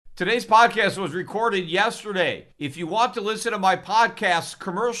Today's podcast was recorded yesterday. If you want to listen to my podcasts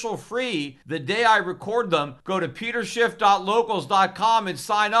commercial-free the day I record them, go to peterschiff.locals.com and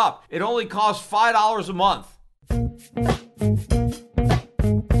sign up. It only costs $5 a month.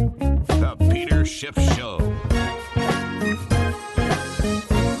 The Peter Schiff Show.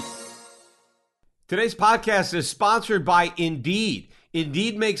 Today's podcast is sponsored by Indeed.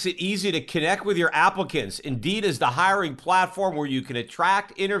 Indeed makes it easy to connect with your applicants. Indeed is the hiring platform where you can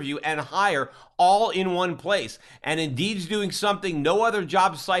attract, interview, and hire all in one place. And Indeed's doing something no other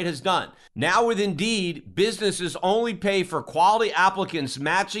job site has done. Now with Indeed, businesses only pay for quality applicants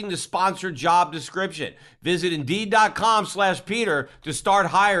matching the sponsored job description. Visit Indeed.com/Peter to start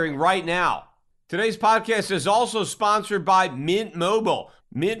hiring right now. Today's podcast is also sponsored by Mint Mobile.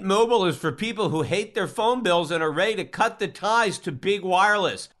 Mint Mobile is for people who hate their phone bills and are ready to cut the ties to big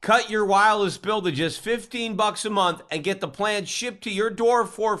wireless. Cut your wireless bill to just $15 a month and get the plan shipped to your door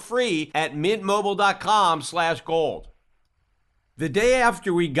for free at mintmobile.com/gold. The day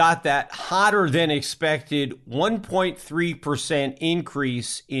after we got that hotter than expected 1.3%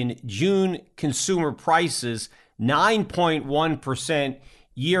 increase in June consumer prices, 9.1%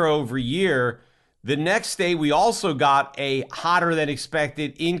 year over year, the next day, we also got a hotter than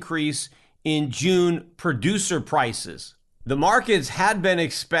expected increase in June producer prices. The markets had been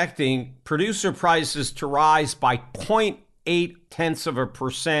expecting producer prices to rise by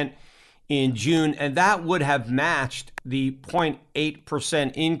 0.8% in June, and that would have matched the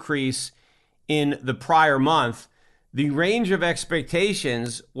 0.8% increase in the prior month. The range of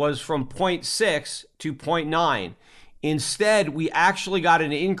expectations was from 0.6 to 0.9. Instead, we actually got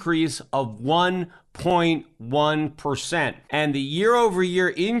an increase of 1.1%. And the year-over-year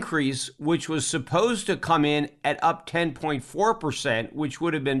increase, which was supposed to come in at up 10.4%, which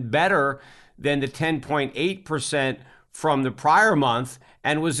would have been better than the 10.8% from the prior month,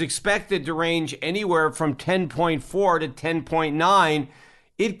 and was expected to range anywhere from 10.4 to 10.9,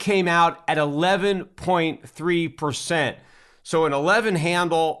 it came out at 11.3%. So an 11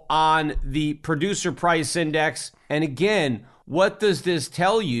 handle on the producer price index. And again, what does this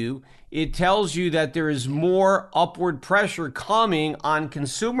tell you? It tells you that there is more upward pressure coming on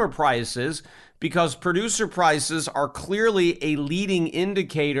consumer prices because producer prices are clearly a leading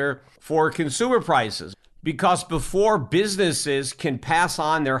indicator for consumer prices. Because before businesses can pass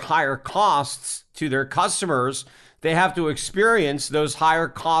on their higher costs to their customers, they have to experience those higher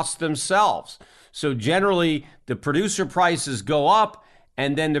costs themselves. So generally, the producer prices go up,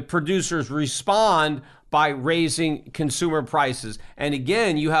 and then the producers respond by raising consumer prices. And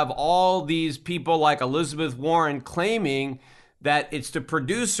again, you have all these people like Elizabeth Warren claiming that it's the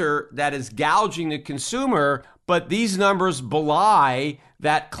producer that is gouging the consumer, but these numbers belie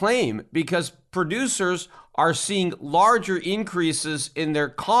that claim because producers are seeing larger increases in their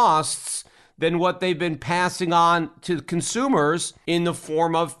costs than what they've been passing on to consumers in the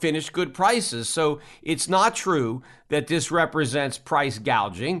form of finished good prices. So it's not true that this represents price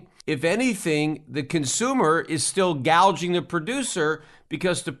gouging. If anything, the consumer is still gouging the producer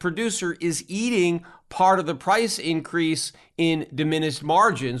because the producer is eating part of the price increase in diminished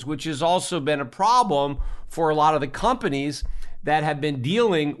margins, which has also been a problem for a lot of the companies that have been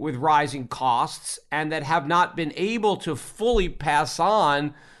dealing with rising costs and that have not been able to fully pass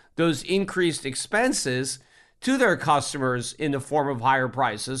on those increased expenses to their customers in the form of higher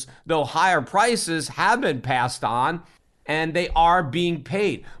prices, though higher prices have been passed on and they are being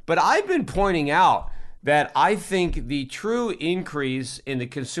paid. But I've been pointing out that I think the true increase in the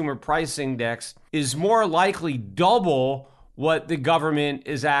consumer price index is more likely double what the government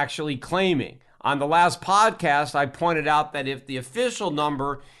is actually claiming. On the last podcast, I pointed out that if the official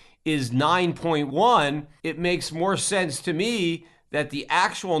number is 9.1, it makes more sense to me that the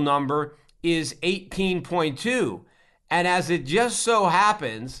actual number is 18.2. And as it just so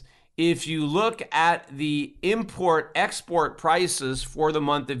happens, if you look at the import-export prices for the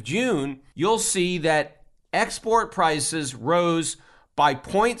month of June, you'll see that export prices rose by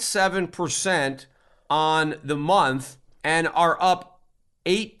 0.7% on the month and are up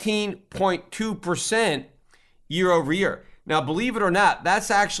 18.2% year over year. Now, believe it or not,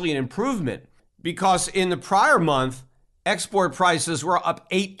 that's actually an improvement because in the prior month, export prices were up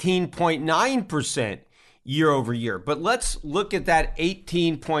 18.9% year over year. But let's look at that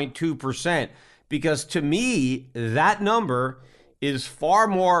 18.2% because to me, that number is far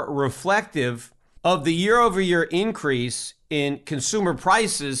more reflective of the year over year increase in consumer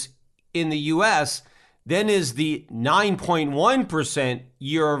prices in the US than is the 9.1%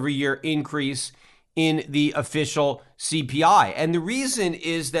 year over year increase in the official CPI. And the reason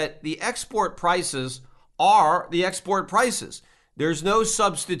is that the export prices are the export prices. There's no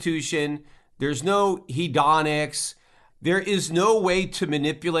substitution. There's no hedonics. There is no way to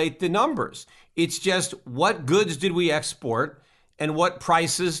manipulate the numbers. It's just what goods did we export and what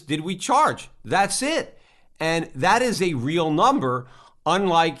prices did we charge. That's it. And that is a real number,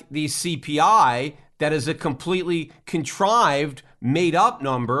 unlike the CPI, that is a completely contrived, made up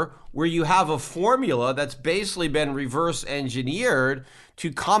number where you have a formula that's basically been reverse engineered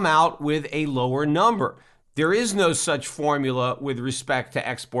to come out with a lower number. There is no such formula with respect to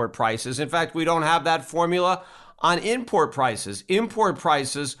export prices. In fact, we don't have that formula on import prices. Import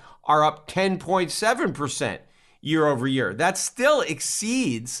prices are up 10.7% year over year. That still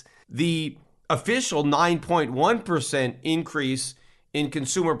exceeds the official 9.1% increase in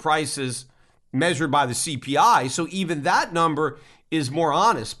consumer prices measured by the CPI. So even that number is more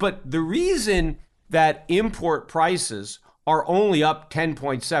honest. But the reason that import prices are only up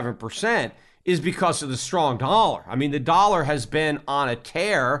 10.7% is because of the strong dollar. I mean, the dollar has been on a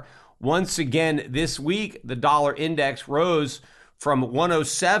tear. Once again, this week, the dollar index rose from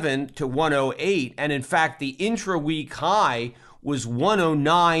 107 to 108. And in fact, the intra-week high was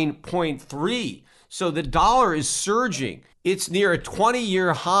 109.3. So the dollar is surging. It's near a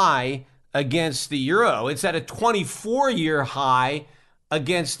 20-year high against the euro. It's at a 24-year high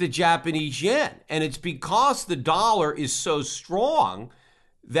against the Japanese yen. And it's because the dollar is so strong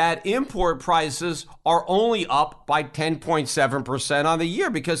that import prices are only up by 10.7% on the year.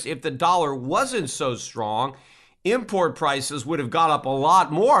 Because if the dollar wasn't so strong, import prices would have gone up a lot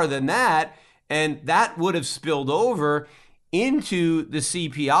more than that, and that would have spilled over into the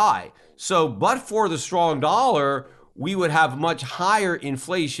CPI. So, but for the strong dollar, we would have much higher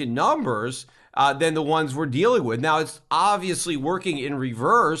inflation numbers than the ones we're dealing with. Now, it's obviously working in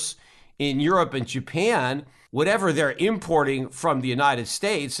reverse in Europe and Japan. Whatever they're importing from the United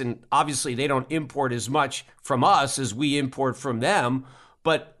States, and obviously they don't import as much from us as we import from them,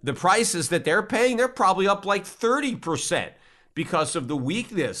 but the prices that they're paying, they're probably up like 30% because of the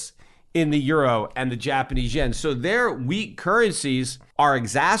weakness in the euro and the Japanese yen. So their weak currencies are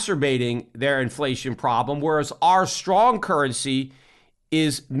exacerbating their inflation problem, whereas our strong currency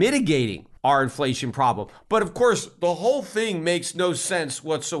is mitigating our inflation problem. But of course, the whole thing makes no sense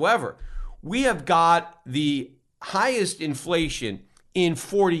whatsoever. We have got the highest inflation in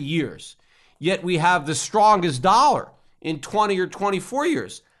 40 years, yet we have the strongest dollar in 20 or 24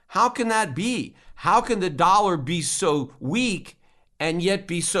 years. How can that be? How can the dollar be so weak and yet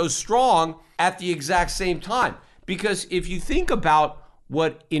be so strong at the exact same time? Because if you think about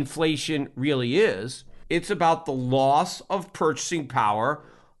what inflation really is, it's about the loss of purchasing power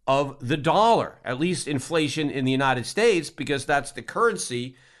of the dollar, at least inflation in the United States, because that's the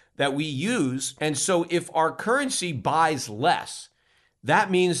currency that we use. And so if our currency buys less, that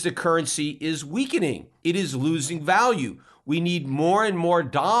means the currency is weakening. It is losing value. We need more and more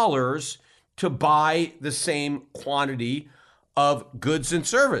dollars to buy the same quantity of goods and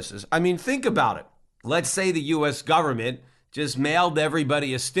services. I mean, think about it. Let's say the U.S. government just mailed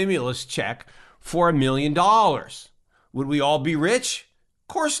everybody a stimulus check for $1 million. Would we all be rich?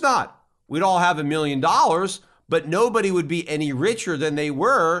 Of course not. We'd all have $1 million, but nobody would be any richer than they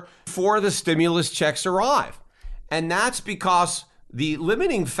were before the stimulus checks arrive. And that's because the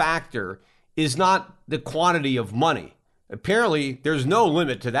limiting factor is not the quantity of money. Apparently, there's no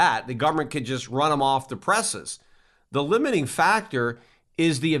limit to that. The government could just run them off the presses. The limiting factor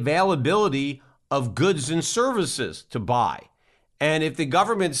is the availability of goods and services to buy. And if the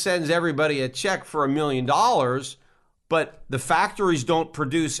government sends everybody a check for $1 million, but the factories don't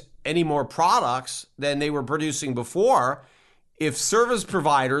produce any more products than they were producing before, if service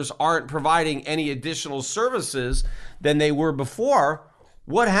providers aren't providing any additional services than they were before,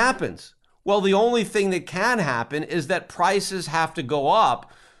 what happens? Well, the only thing that can happen is that prices have to go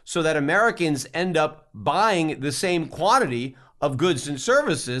up so that Americans end up buying the same quantity of goods and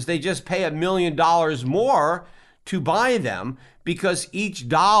services. They just pay $1 million more to buy them because each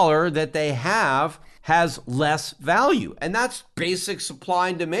dollar that they have has less value. And that's basic supply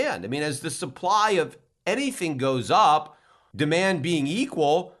and demand. I mean, as the supply of anything goes up, demand being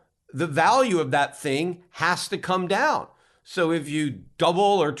equal, the value of that thing has to come down. So if you double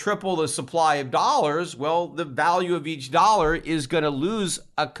or triple the supply of dollars, well, the value of each dollar is going to lose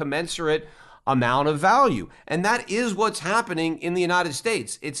a commensurate amount of value. And that is what's happening in the United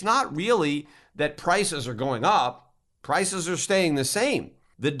States. It's not really that prices are going up. Prices are staying the same.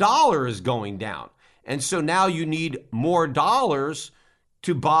 The dollar is going down. And so now you need more dollars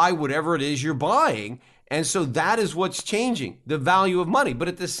to buy whatever it is you're buying. And so that is what's changing, the value of money. But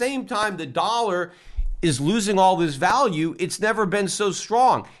at the same time, the dollar is losing all this value. It's never been so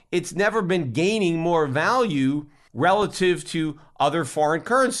strong. It's never been gaining more value relative to other foreign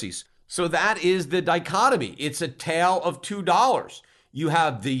currencies. So that is the dichotomy. It's a tale of $2. You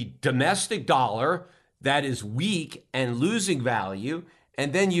have the domestic dollar that is weak and losing value,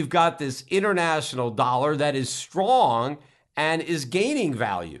 and then you've got this international dollar that is strong and is gaining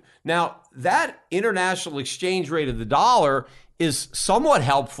value. Now, that international exchange rate of the dollar is somewhat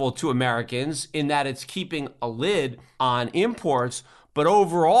helpful to Americans in that it's keeping a lid on imports, but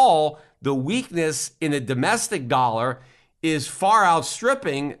overall, the weakness in the domestic dollar is far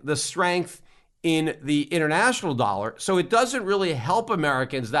outstripping the strength in the international dollar. So it doesn't really help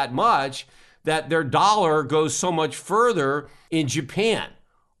Americans that much that their dollar goes so much further in Japan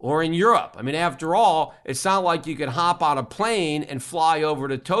or in Europe. I mean, after all, it's not like you can hop on a plane and fly over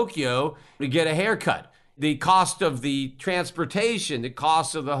to Tokyo to get a haircut. The cost of the transportation, the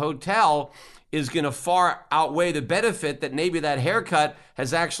cost of the hotel is going to far outweigh the benefit that maybe that haircut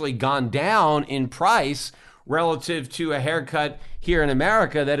has actually gone down in price relative to a haircut here in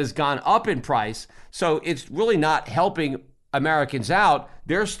America that has gone up in price. So it's really not helping Americans out.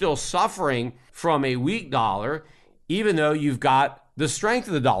 They're still suffering from a weak dollar, even though you've got the strength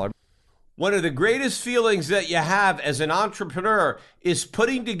of the dollar. One of the greatest feelings that you have as an entrepreneur is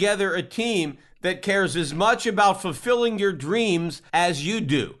putting together a team that cares as much about fulfilling your dreams as you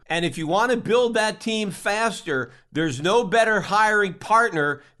do. And if you want to build that team faster, there's no better hiring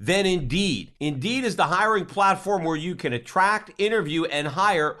partner than Indeed. Indeed is the hiring platform where you can attract, interview, and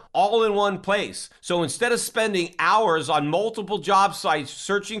hire all in one place. So instead of spending hours on multiple job sites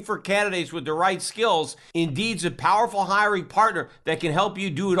searching for candidates with the right skills, Indeed's a powerful hiring partner that can help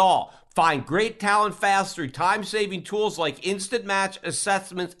you do it all. Find great talent fast through time-saving tools like Instant Match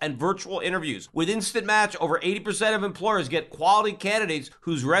assessments and virtual interviews. With Instant Match, over 80% of employers get quality candidates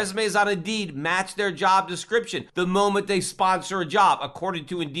whose resumes on Indeed match their job description the moment they sponsor a job, according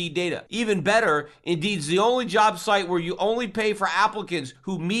to Indeed data. Even better, Indeed's the only job site where you only pay for applicants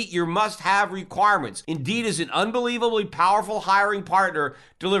who meet your must-have requirements. Indeed is an unbelievably powerful hiring partner,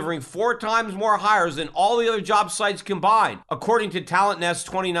 delivering 4 times more hires than all the other job sites combined, according to Talent Nest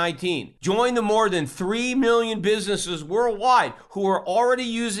 2019. Join the more than 3 million businesses worldwide who are already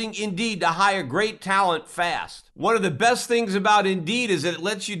using Indeed to hire great talent fast. One of the best things about Indeed is that it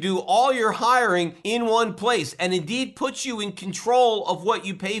lets you do all your hiring in one place, and Indeed puts you in control of what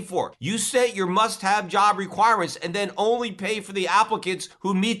you pay for. You set your must-have job requirements and then only pay for the applicants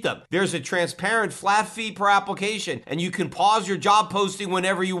who meet them. There's a transparent flat fee per application, and you can pause your job posting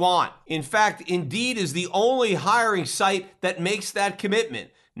whenever you want. In fact, Indeed is the only hiring site that makes that commitment.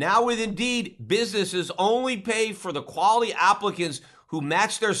 Now with Indeed, businesses only pay for the quality applicants who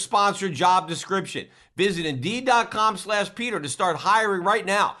match their sponsored job description. Visit Indeed.com/Peter to start hiring right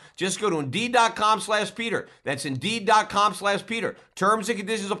now. Just go to Indeed.com/Peter. That's Indeed.com/Peter. Terms and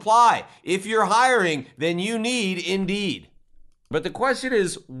conditions apply. If you're hiring, then you need Indeed. But the question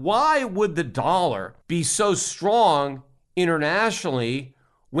is, why would the dollar be so strong internationally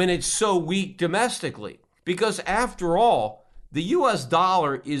when it's so weak domestically? Because after all, the US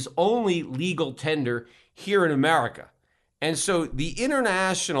dollar is only legal tender here in America. And so the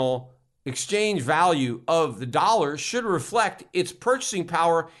international exchange value of the dollar should reflect its purchasing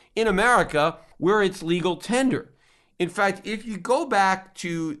power in America where it's legal tender. In fact, if you go back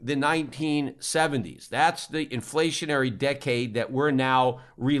to the 1970s, that's the inflationary decade that we're now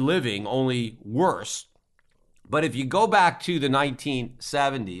reliving, only worse. But if you go back to the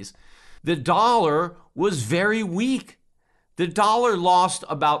 1970s, the dollar was very weak. The dollar lost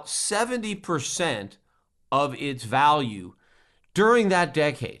about 70% of its value during that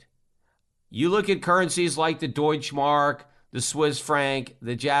decade. You look at currencies like the Deutschmark, the Swiss franc,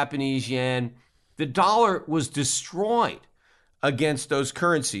 the Japanese yen, the dollar was destroyed against those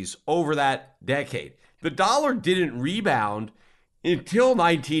currencies over that decade. The dollar didn't rebound until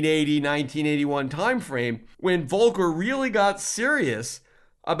 1980, 1981 timeframe when Volcker really got serious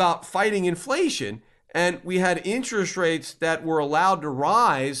about fighting inflation. And we had interest rates that were allowed to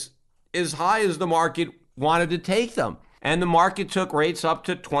rise as high as the market wanted to take them. And the market took rates up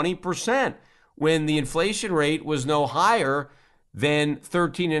to 20% when the inflation rate was no higher than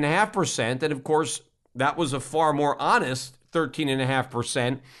 13.5%. And of course, that was a far more honest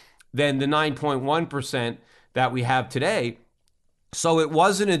 13.5% than the 9.1% that we have today. So it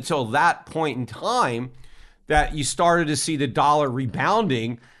wasn't until that point in time that you started to see the dollar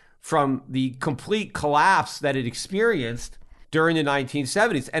rebounding from the complete collapse that it experienced during the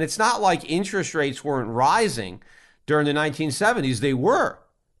 1970s. And it's not like interest rates weren't rising during the 1970s. They were.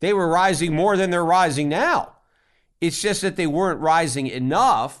 They were rising more than they're rising now. It's just that they weren't rising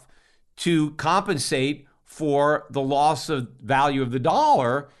enough to compensate for the loss of value of the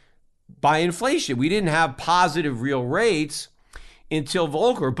dollar by inflation. We didn't have positive real rates until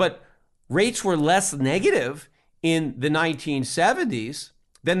Volcker, but rates were less negative in the 1970s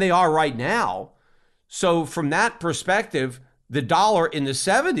than they are right now. So from that perspective, the dollar in the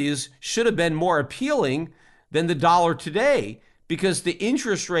 70s should have been more appealing than the dollar today, because the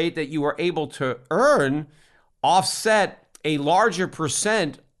interest rate that you were able to earn offset a larger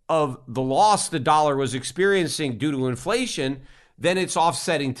percent of the loss the dollar was experiencing due to inflation than it's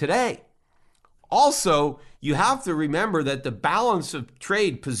offsetting today. Also, you have to remember that the balance of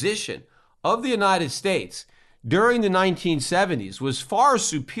trade position of the United States during the 1970s was far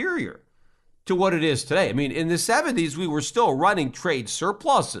superior to what it is today. I mean, in the 70s, we were still running trade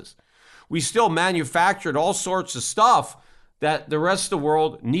surpluses. We still manufactured all sorts of stuff that the rest of the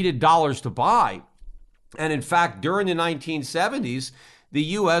world needed dollars to buy. And in fact, during the 1970s, the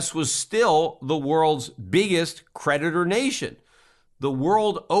U.S. was still the world's biggest creditor nation. The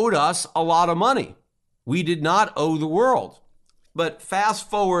world owed us a lot of money. We did not owe the world. But fast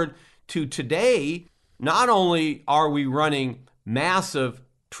forward to today, not only are we running massive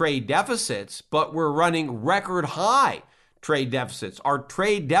trade deficits, but we're running record high trade deficits. Our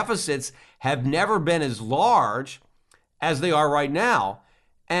trade deficits have never been as large as they are right now.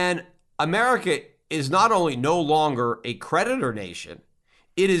 And America is not only no longer a creditor nation,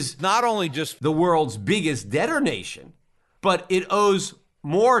 it is not only just the world's biggest debtor nation, but it owes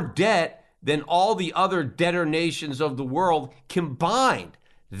more debt than all the other debtor nations of the world combined.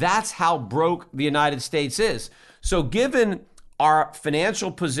 That's how broke the United States is. So given our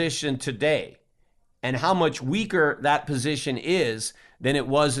financial position today and how much weaker that position is than it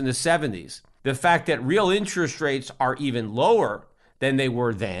was in the 70s, the fact that real interest rates are even lower than they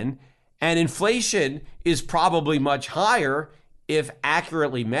were then, and inflation is probably much higher if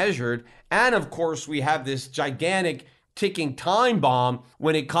accurately measured, and of course we have this gigantic ticking time bomb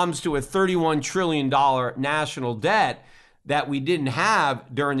when it comes to a $31 trillion national debt that we didn't have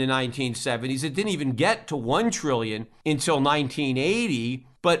during the 1970s. It didn't even get to $1 trillion until 1980,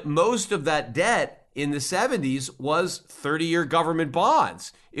 but most of that debt in the 70s was 30-year government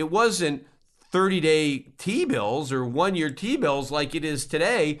bonds. It wasn't 30-day T-bills or one-year T-bills like it is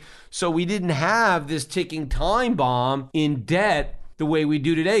today. So we didn't have this ticking time bomb in debt the way we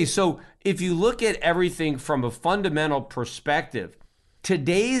do today. So if you look at everything from a fundamental perspective,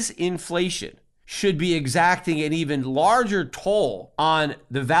 today's inflation should be exacting an even larger toll on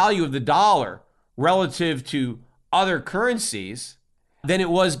the value of the dollar relative to other currencies than it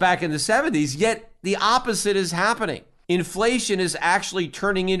was back in the 70s. Yet the opposite is happening. Inflation is actually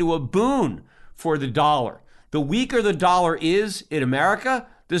turning into a boon for the dollar. The weaker the dollar is in America,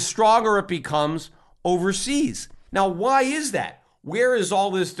 the stronger it becomes overseas. Now, why is that? Where is all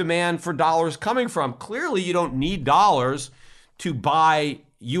this demand for dollars coming from? Clearly, you don't need dollars to buy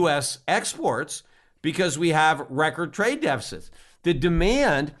U.S. exports because we have record trade deficits. The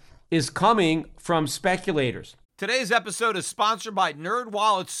demand is coming from speculators. Today's episode is sponsored by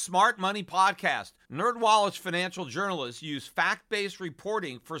NerdWallet's Smart Money Podcast. NerdWallet's financial journalists use fact-based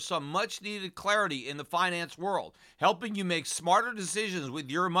reporting for some much-needed clarity in the finance world, helping you make smarter decisions with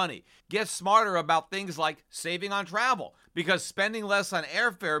your money. Get smarter about things like saving on travel, because spending less on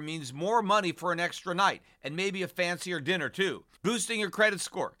airfare means more money for an extra night, and maybe a fancier dinner too. Boosting your credit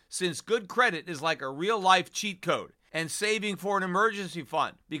score, since good credit is like a real-life cheat code. And saving for an emergency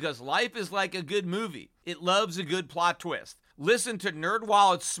fund, because life is like a good movie. It loves a good plot twist. Listen to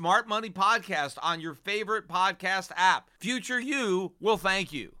NerdWallet's Smart Money Podcast on your favorite podcast app. Future you will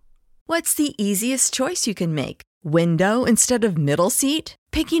thank you. What's the easiest choice you can make? Window instead of middle seat?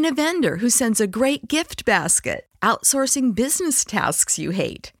 Picking a vendor who sends a great gift basket? Outsourcing business tasks you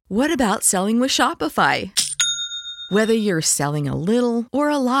hate? What about selling with Shopify? Whether you're selling a little or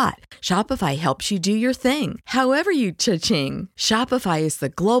a lot, Shopify helps you do your thing, however you cha-ching. Shopify is the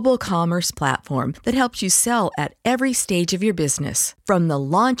global commerce platform that helps you sell at every stage of your business. From the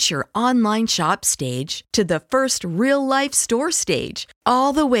launch your online shop stage to the first real-life store stage,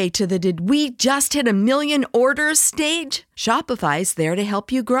 all the way to the did we just hit 1 million orders stage. Shopify's there to help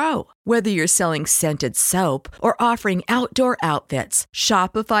you grow. Whether you're selling scented soap or offering outdoor outfits,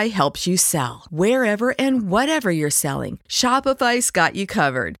 Shopify helps you sell. Wherever and whatever you're selling, Shopify's got you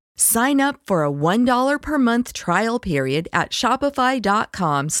covered. Sign up for a $1 per month trial period at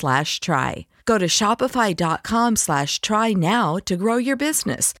shopify.com/try. Go to shopify.com/try now to grow your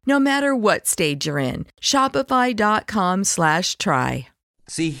business, no matter what stage you're in. Shopify.com/try.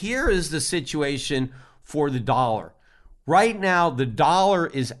 See, here is the situation for the dollar. Right now, the dollar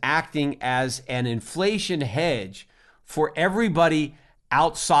is acting as an inflation hedge for everybody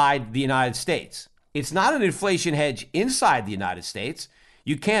outside the United States. It's not an inflation hedge inside the United States.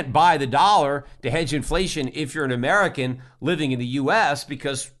 You can't buy the dollar to hedge inflation if you're an American living in the US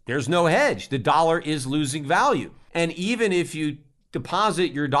because there's no hedge. The dollar is losing value. And even if you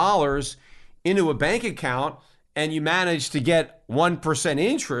deposit your dollars into a bank account and you manage to get 1%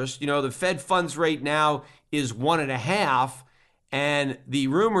 interest, the Fed funds rate now is 1.5%. And the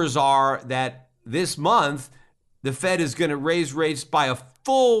rumors are that this month, the Fed is going to raise rates by a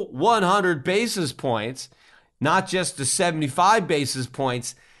full 100 basis points, not just the 75 basis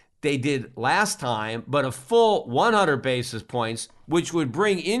points they did last time, but a full 100 basis points, which would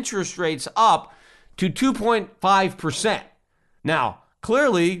bring interest rates up to 2.5%. Now,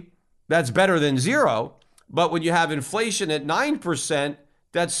 clearly, that's better than zero, but when you have inflation at 9%,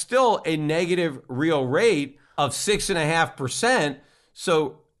 that's still a negative real rate of 6.5%.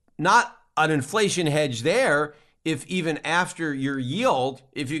 So not an inflation hedge there. If even after your yield,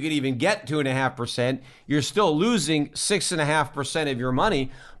 if you could even get 2.5%, you're still losing 6.5% of your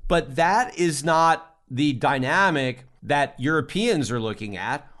money. But that is not the dynamic that Europeans are looking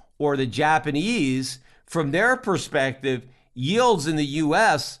at or the Japanese. From their perspective, yields in the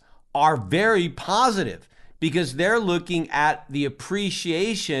US are very positive because they're looking at the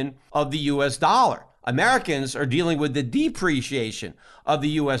appreciation of the US dollar. Americans are dealing with the depreciation of the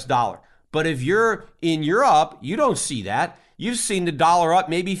US dollar. But if you're in Europe, you don't see that. You've seen the dollar up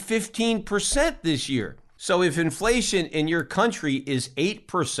maybe 15% this year. So if inflation in your country is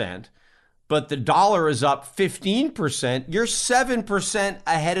 8%, but the dollar is up 15%, you're 7%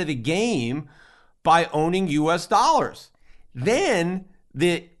 ahead of the game by owning US dollars. Then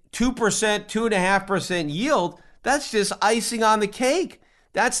the 2%, 2.5% yield, that's just icing on the cake.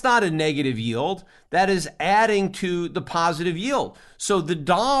 That's not a negative yield. That is adding to the positive yield. So the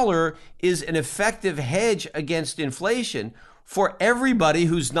dollar is an effective hedge against inflation for everybody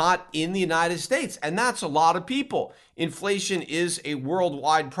who's not in the United States. And that's a lot of people. Inflation is a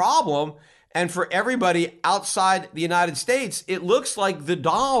worldwide problem. And for everybody outside the United States, it looks like the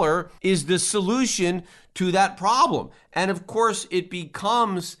dollar is the solution to that problem. And of course, it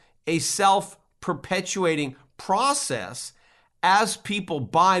becomes a self-perpetuating process as people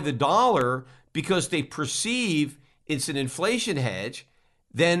buy the dollar because they perceive it's an inflation hedge.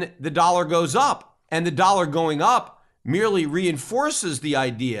 Then the dollar goes up. And the dollar going up merely reinforces the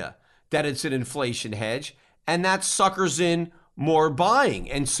idea that it's an inflation hedge, and that suckers in more buying.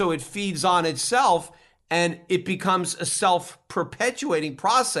 And so it feeds on itself, and it becomes a self-perpetuating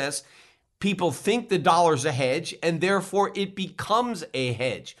process. People think the dollar's a hedge, and therefore it becomes a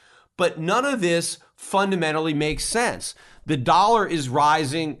hedge. But none of this fundamentally makes sense. The dollar is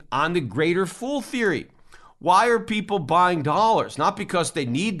rising on the greater fool theory. Why are people buying dollars? Not because they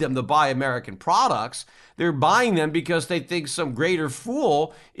need them to buy American products. They're buying them because they think some greater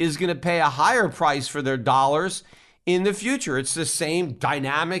fool is going to pay a higher price for their dollars in the future. It's the same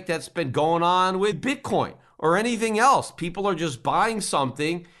dynamic that's been going on with Bitcoin or anything else. People are just buying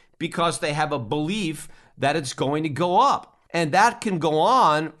something because they have a belief that it's going to go up. And that can go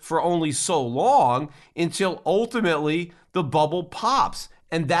on for only so long until ultimately the bubble pops.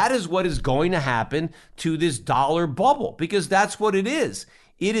 And that is what is going to happen to this dollar bubble, because that's what it is.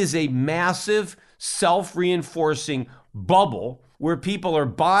 It is a massive self-reinforcing bubble where people are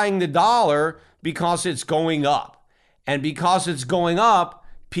buying the dollar because it's going up. And because it's going up,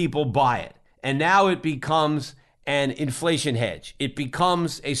 people buy it. And now it becomes an inflation hedge. It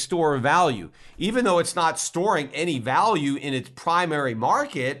becomes a store of value. Even though it's not storing any value in its primary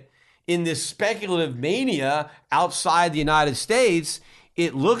market, in this speculative mania outside the United States,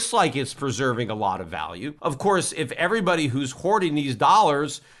 it looks like it's preserving a lot of value. Of course, if everybody who's hoarding these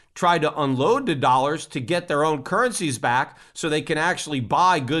dollars tried to unload the dollars to get their own currencies back so they can actually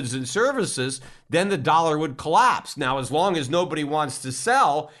buy goods and services, then the dollar would collapse. Now, as long as nobody wants to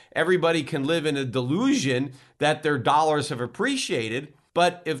sell, everybody can live in a delusion that their dollars have appreciated.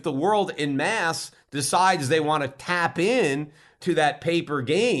 But if the world en masse decides they want to tap in to that paper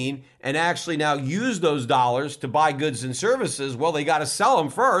gain and actually now use those dollars to buy goods and services, well, they got to sell them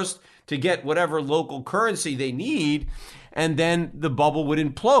first to get whatever local currency they need, and then the bubble would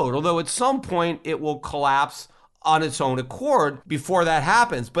implode. Although at some point it will collapse on its own accord before that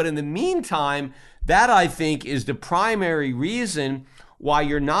happens. But in the meantime, that I think is the primary reason why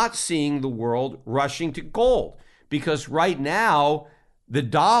you're not seeing the world rushing to gold. Because right now, the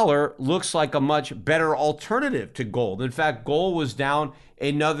dollar looks like a much better alternative to gold. In fact, gold was down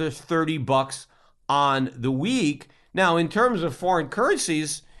another $30 on the week. Now, in terms of foreign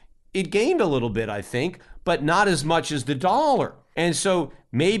currencies, it gained a little bit, I think, but not as much as the dollar. And so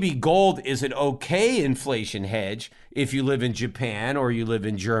maybe gold is an okay inflation hedge if you live in Japan or you live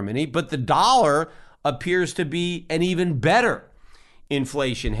in Germany, but the dollar appears to be an even better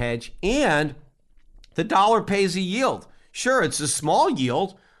inflation hedge, and the dollar pays a yield. Sure, it's a small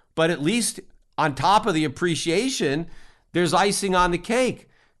yield, but at least on top of the appreciation, there's icing on the cake.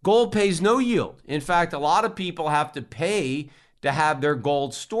 Gold pays no yield. In fact, a lot of people have to pay to have their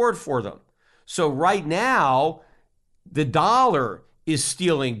gold stored for them. So right now, the dollar is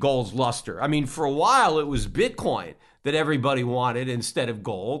stealing gold's luster. I mean, for a while, it was Bitcoin that everybody wanted instead of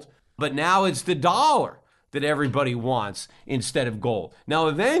gold, but now it's the dollar that everybody wants instead of gold. Now,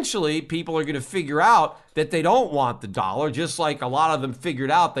 eventually, people are going to figure out that they don't want the dollar, just like a lot of them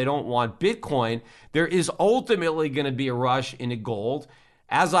figured out they don't want Bitcoin. There is ultimately going to be a rush into gold.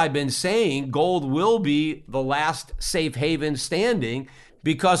 As I've been saying, gold will be the last safe haven standing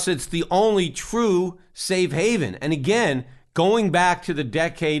because it's the only true safe haven. And again, going back to the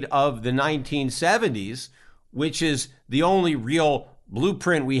decade of the 1970s, which is the only real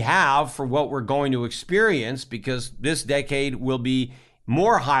blueprint we have for what we're going to experience, because this decade will be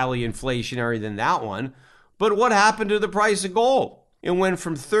more highly inflationary than that one. But what happened to the price of gold? It went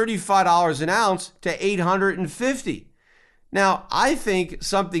from $35 an ounce to $850. Now, I think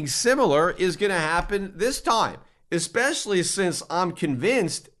something similar is going to happen this time, especially since I'm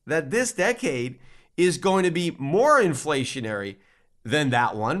convinced that this decade is going to be more inflationary than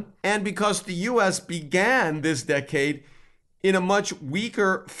that one, and because the U.S. began this decade in a much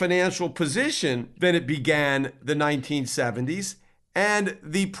weaker financial position than it began the 1970s, and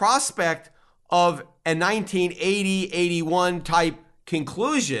the prospect of a 1980-81 type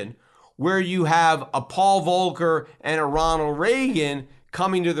conclusion where you have a Paul Volcker and a Ronald Reagan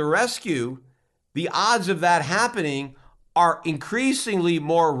coming to the rescue, the odds of that happening are increasingly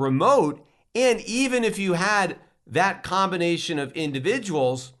more remote. And even if you had that combination of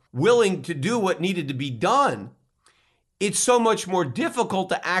individuals willing to do what needed to be done, it's so much more difficult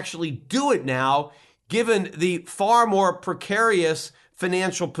to actually do it now, given the far more precarious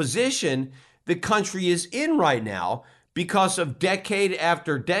financial position the country is in right now because of decade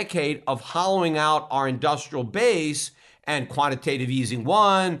after decade of hollowing out our industrial base and quantitative easing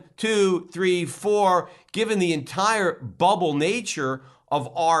 1, 2, 3, 4. Given the entire bubble nature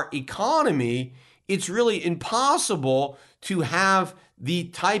of our economy, it's really impossible to have the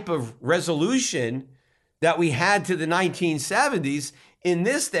type of resolution that we had to the 1970s in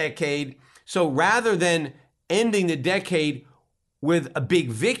this decade. So rather than ending the decade with a big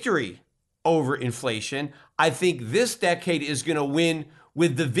victory over inflation, I think this decade is going to win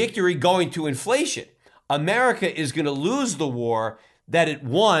with the victory going to inflation. America is going to lose the war that it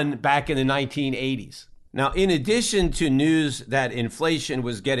won back in the 1980s. Now, in addition to news that inflation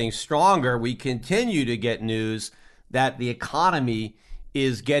was getting stronger, we continue to get news that the economy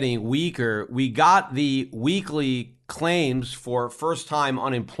is getting weaker. We got the weekly claims for first-time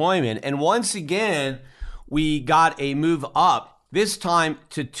unemployment, and once again, we got a move up, this time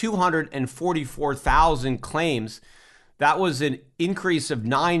to 244,000 claims. That was an increase of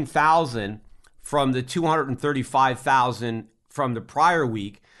 9,000 from the 235,000 from the prior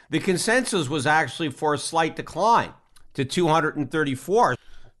week. The consensus was actually for a slight decline to 234.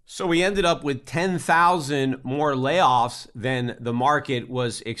 So we ended up with 10,000 more layoffs than the market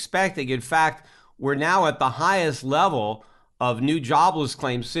was expecting. In fact, we're now at the highest level of new jobless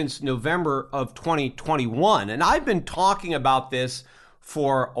claims since November of 2021. And I've been talking about this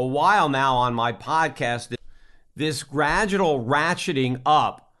for a while now on my podcast, this gradual ratcheting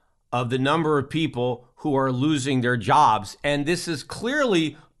up of the number of people who are losing their jobs. And this is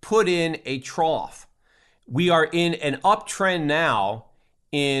clearly put in a trough. We are in an uptrend now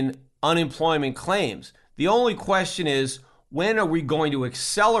in unemployment claims. The only question is, when are we going to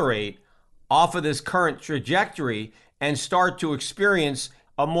accelerate off of this current trajectory and start to experience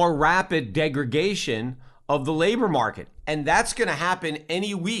a more rapid degradation of the labor market? And that's going to happen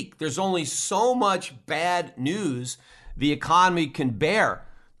any week. There's only so much bad news the economy can bear,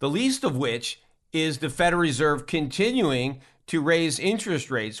 the least of which is the Federal Reserve continuing to raise interest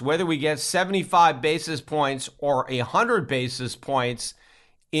rates. Whether we get 75 basis points or 100 basis points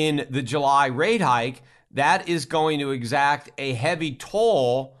in the July rate hike, that is going to exact a heavy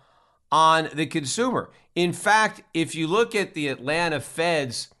toll on the consumer. In fact, if you look at the Atlanta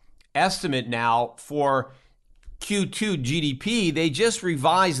Fed's estimate now for Q2 GDP, they just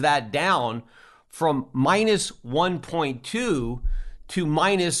revised that down from minus 1.2 to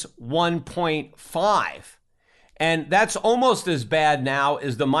minus 1.5. And that's almost as bad now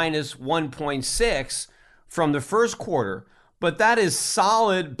as the minus 1.6 from the first quarter. But that is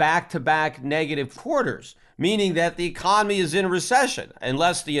solid back-to-back negative quarters, meaning that the economy is in recession.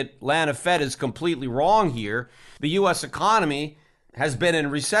 Unless the Atlanta Fed is completely wrong here, the U.S. economy has been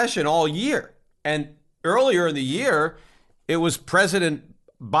in recession all year. And earlier in the year, It was President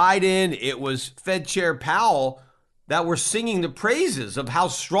Biden, it was Fed Chair Powell that were singing the praises of how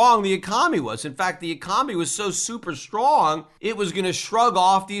strong the economy was. In fact, the economy was so super strong, it was going to shrug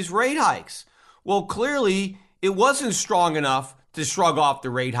off these rate hikes. Well, clearly, it wasn't strong enough to shrug off the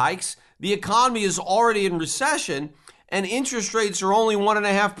rate hikes. The economy is already in recession, and interest rates are only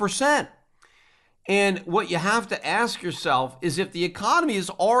 1.5%. And what you have to ask yourself is, if the economy is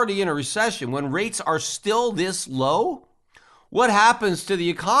already in a recession when rates are still this low, what happens to the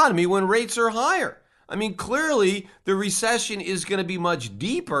economy when rates are higher? I mean, clearly the recession is going to be much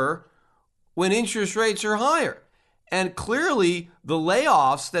deeper when interest rates are higher. And clearly the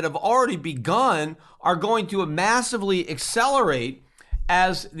layoffs that have already begun are going to massively accelerate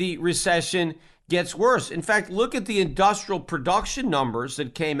as the recession gets worse. In fact, look at the industrial production numbers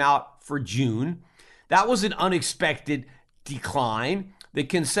that came out for June. That was an unexpected decline. The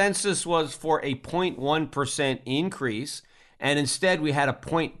consensus was for a 0.1% increase, and instead we had a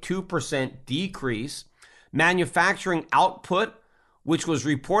 0.2% decrease. Manufacturing output, which was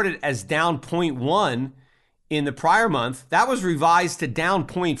reported as down 0.1 in the prior month, that was revised to down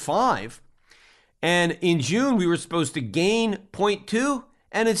 0.5. And in June, we were supposed to gain 0.2,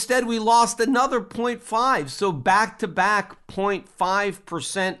 and instead we lost another 0.5. So back-to-back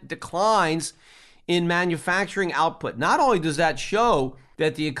 0.5% declines in manufacturing output. Not only does that show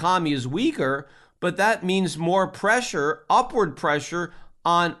that the economy is weaker, but that means more pressure, upward pressure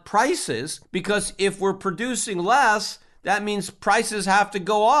on prices, because if we're producing less, that means prices have to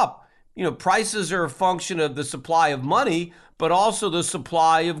go up. You know, prices are a function of the supply of money, but also the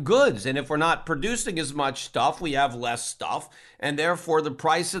supply of goods. And if we're not producing as much stuff, we have less stuff, and therefore the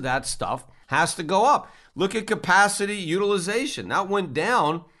price of that stuff has to go up. Look at capacity utilization. That went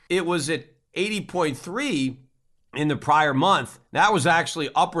down. It was at 80.3 in the prior month. That was actually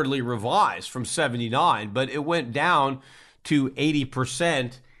upwardly revised from 79, but it went down to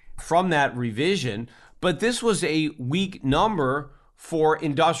 80% from that revision. But this was a weak number for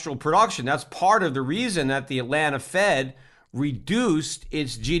industrial production. That's part of the reason that the Atlanta Fed reduced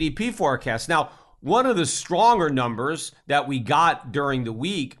its GDP forecast. Now, one of the stronger numbers that we got during the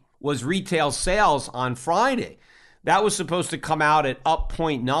week was retail sales on Friday. That was supposed to come out at up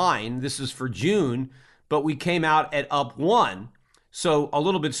 0.9. This is for June, but we came out at up 1. So a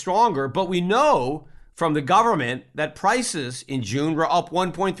little bit stronger. But we know from the government that prices in June were up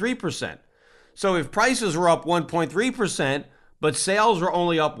 1.3%. So if prices were up 1.3%, but sales were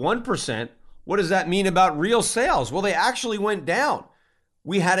only up 1%, what does that mean about real sales? Well, they actually went down.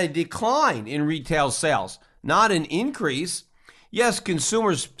 We had a decline in retail sales, not an increase. Yes,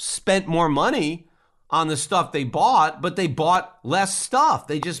 consumers spent more money on the stuff they bought, but they bought less stuff.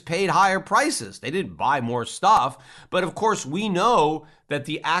 They just paid higher prices. They didn't buy more stuff. But of course, we know that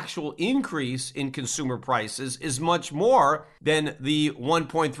the actual increase in consumer prices is much more than the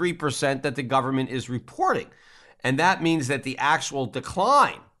 1.3% that the government is reporting. And that means that the actual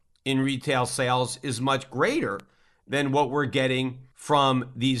decline in retail sales is much greater than what we're getting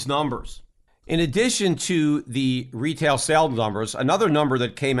from these numbers. In addition to the retail sales numbers, another number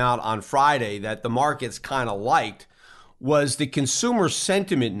that came out on Friday that the markets kind of liked was the consumer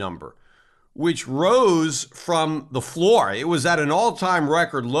sentiment number, which rose from the floor. It was at an all-time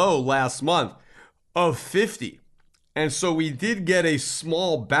record low last month of 50. And so we did get a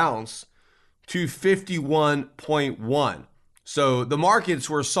small bounce to 51.1. So the markets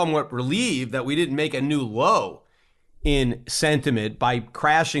were somewhat relieved that we didn't make a new low in sentiment by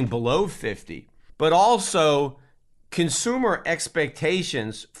crashing below 50. But also, consumer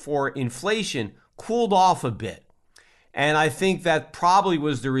expectations for inflation cooled off a bit. And I think that probably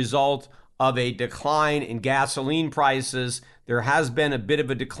was the result of a decline in gasoline prices. There has been a bit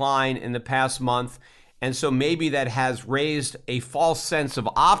of a decline in the past month. And so maybe that has raised a false sense of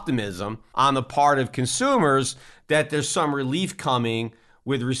optimism on the part of consumers that there's some relief coming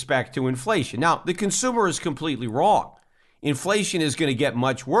with respect to inflation. Now, the consumer is completely wrong. Inflation is going to get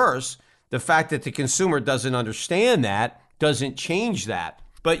much worse. The fact that the consumer doesn't understand that doesn't change that.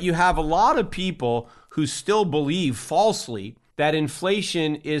 But you have a lot of people who still believe falsely that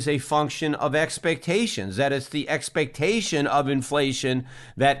inflation is a function of expectations, that it's the expectation of inflation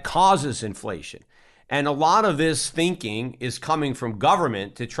that causes inflation. And a lot of this thinking is coming from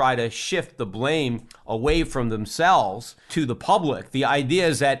government to try to shift the blame away from themselves to the public. The idea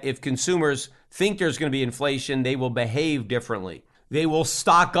is that if consumers think there's going to be inflation, they will behave differently. They will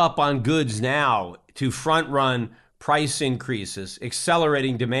stock up on goods now to front run price increases,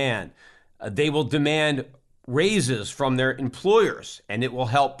 accelerating demand. They will demand raises from their employers, and it will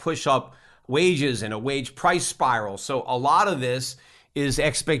help push up wages and a wage price spiral. So a lot of this is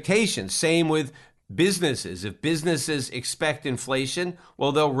expectation. Same with businesses. If businesses expect inflation,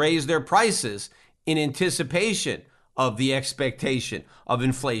 well, they'll raise their prices in anticipation of the expectation of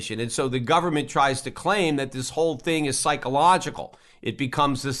inflation. And so the government tries to claim that this whole thing is psychological. It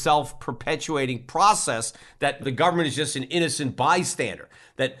becomes a self-perpetuating process that the government is just an innocent bystander,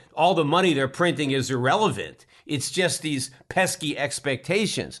 that all the money they're printing is irrelevant. It's just these pesky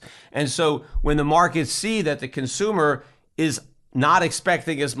expectations. And so when the markets see that the consumer is not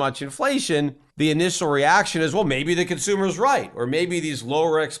expecting as much inflation, the initial reaction is, well, maybe the consumer's right, or maybe these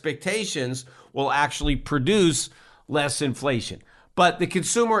lower expectations will actually produce less inflation. But the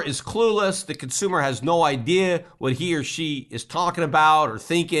consumer is clueless. The consumer has no idea what he or she is talking about or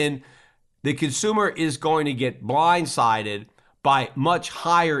thinking. The consumer is going to get blindsided by much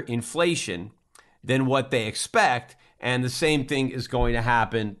higher inflation than what they expect, and the same thing is going to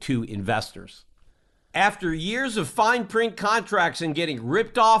happen to investors. After years of fine print contracts and getting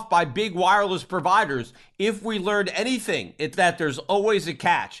ripped off by big wireless providers, if we learned anything, it's that there's always a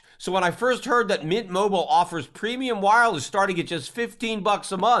catch. So when I first heard that Mint Mobile offers premium wireless starting at just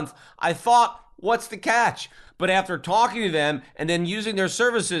 $15 a month, I thought, what's the catch? But after talking to them and then using their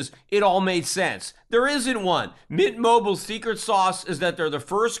services, it all made sense. There isn't one. Mint Mobile's secret sauce is that they're the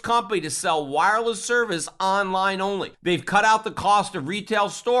first company to sell wireless service online only. They've cut out the cost of retail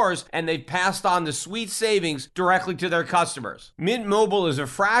stores and they've passed on the sweet savings directly to their customers. Mint Mobile is a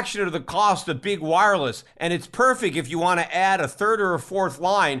fraction of the cost of big wireless, and it's perfect if you want to add a third or a fourth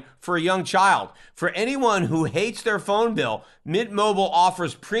line for a young child. For anyone who hates their phone bill, Mint Mobile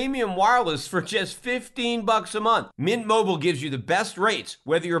offers premium wireless for just $15 a month. Mint Mobile gives you the best rates,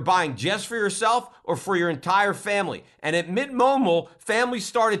 whether you're buying just for yourself or for your entire family. And at Mint Mobile, families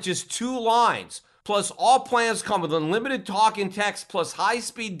start at just 2 lines. Plus, all plans come with unlimited talk and text plus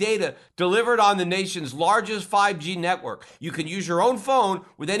high-speed data delivered on the nation's largest 5G network. You can use your own phone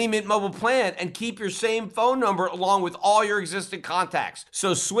with any Mint Mobile plan and keep your same phone number along with all your existing contacts.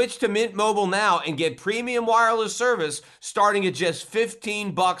 So switch to Mint Mobile now and get premium wireless service starting at just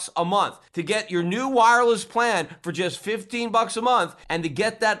 $15 a month. To get your new wireless plan for just $15 a month and to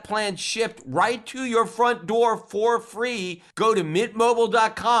get that plan shipped right to your front door for free, go to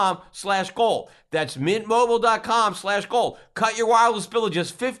mintmobile.com/gold. That's mintmobile.com/gold. Cut your wireless bill of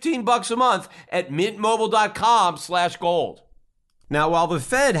just $15 a month at mintmobile.com/gold. Now, while the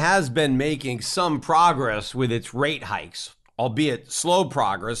Fed has been making some progress with its rate hikes, albeit slow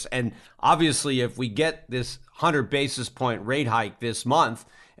progress, and obviously if we get this 100 basis point rate hike this month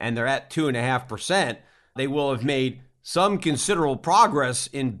and they're at 2.5%, they will have made some considerable progress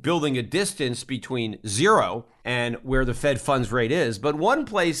in building a distance between zero and where the Fed funds rate is. But one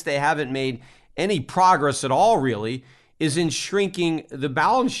place they haven't made any progress at all really is in shrinking the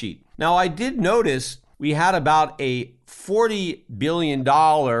balance sheet. Now, I did notice we had about a $40 billion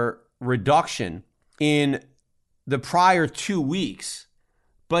reduction in the prior 2 weeks.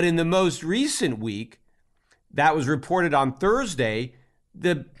 But in the most recent week, that was reported on Thursday,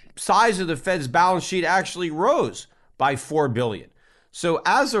 the size of the Fed's balance sheet actually rose by $4 billion. So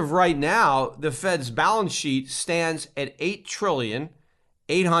as of right now, the Fed's balance sheet stands at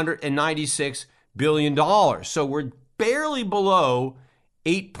 $8,896 billion. So we're barely below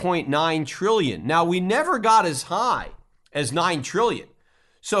 $8.9 trillion. Now, we never got as high as $9 trillion.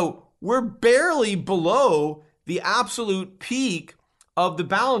 So we're barely below the absolute peak of the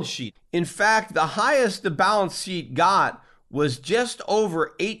balance sheet. In fact, the highest the balance sheet got was just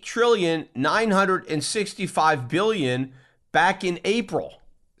over $8,965 billion back in April.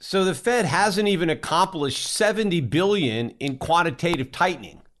 So the Fed hasn't even accomplished $70 billion in quantitative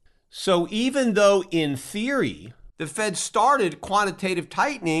tightening. So even though in theory, the Fed started quantitative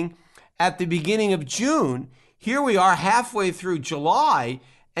tightening at the beginning of June, here we are halfway through July,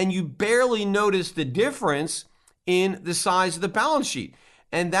 and you barely notice the difference in the size of the balance sheet.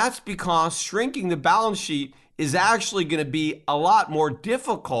 And that's because shrinking the balance sheet is actually going to be a lot more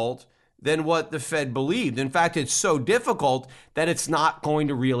difficult than what the Fed believed. In fact, it's so difficult that it's not going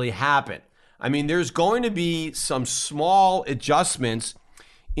to really happen. I mean, there's going to be some small adjustments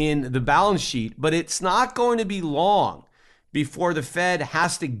in the balance sheet, but it's not going to be long before the Fed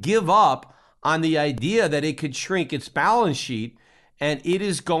has to give up on the idea that it could shrink its balance sheet, and it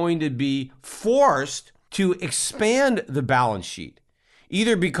is going to be forced to expand the balance sheet,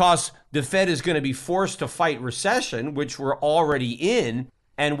 either because the Fed is going to be forced to fight recession, which we're already in,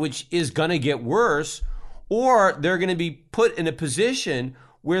 and which is going to get worse, or they're going to be put in a position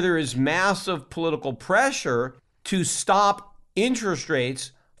where there is massive political pressure to stop interest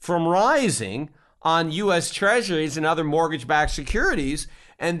rates from rising on U.S. Treasuries and other mortgage-backed securities,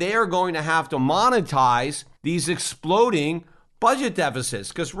 and they are going to have to monetize these exploding budget deficits.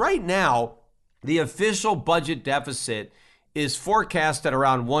 Because right now, The official budget deficit is forecast at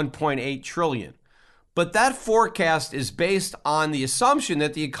around 1.8 trillion. But that forecast is based on the assumption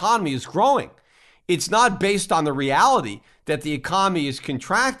that the economy is growing. It's not based on the reality that the economy is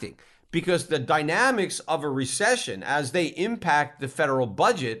contracting, because the dynamics of a recession as they impact the federal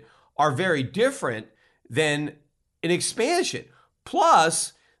budget are very different than an expansion.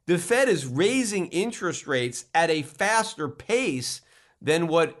 Plus, the Fed is raising interest rates at a faster pace than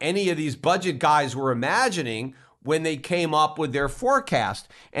what any of these budget guys were imagining when they came up with their forecast.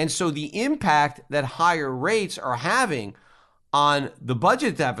 And so the impact that higher rates are having on the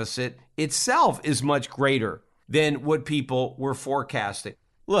budget deficit itself is much greater than what people were forecasting.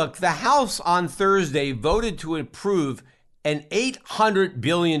 Look, the House on Thursday voted to approve an $800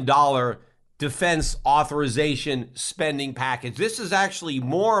 billion defense authorization spending package. This is actually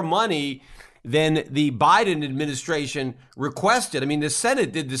more money than the Biden administration requested. I mean, the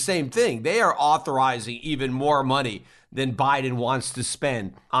Senate did the same thing. They are authorizing even more money than Biden wants to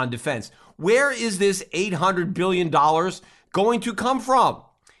spend on defense. Where is this $800 billion going to come from?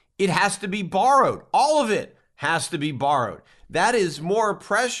 It has to be borrowed. All of it has to be borrowed. That is more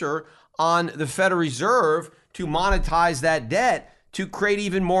pressure on the Federal Reserve to monetize that debt to create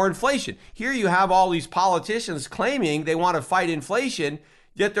even more inflation. Here you have all these politicians claiming they want to fight inflation,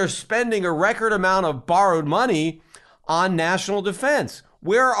 yet they're spending a record amount of borrowed money on national defense.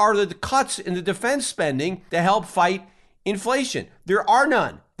 Where are the cuts in the defense spending to help fight inflation? There are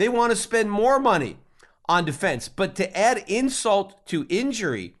none. They want to spend more money on defense. But to add insult to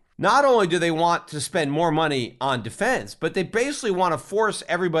injury, not only do they want to spend more money on defense, but they basically want to force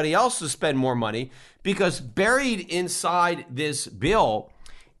everybody else to spend more money, because buried inside this bill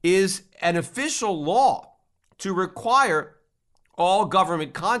is an official law to require all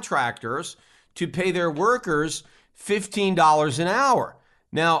government contractors to pay their workers $15 an hour.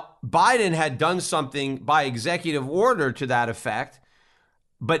 Now, Biden had done something by executive order to that effect,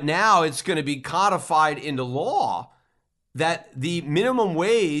 but now it's going to be codified into law that the minimum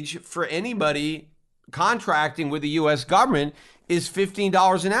wage for anybody contracting with the U.S. government is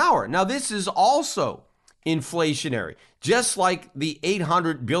 $15 an hour. Now, this is also inflationary, just like the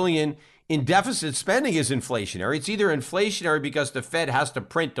 $800 billion in deficit spending is inflationary. It's either inflationary because the Fed has to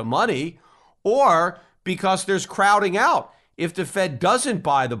print the money, or because there's crowding out. If the Fed doesn't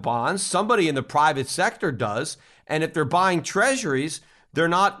buy the bonds, somebody in the private sector does. And if they're buying treasuries, they're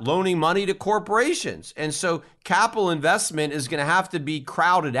not loaning money to corporations. And so capital investment is going to have to be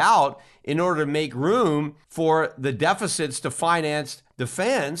crowded out in order to make room for the deficits to finance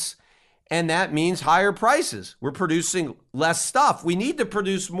defense. And that means higher prices. We're producing less stuff. We need to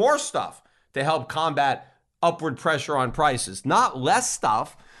produce more stuff to help combat upward pressure on prices. Not less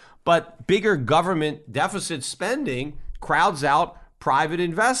stuff, but bigger government deficit spending crowds out private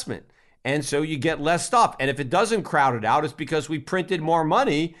investment. And so you get less stuff. And if it doesn't crowd it out, it's because we printed more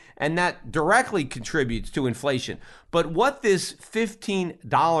money, and that directly contributes to inflation. But what this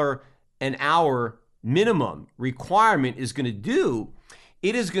 $15 an hour minimum requirement is going to do,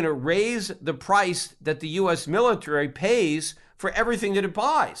 it is going to raise the price that the U.S. military pays for everything that it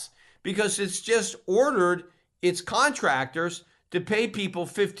buys, because it's just ordered its contractors to pay people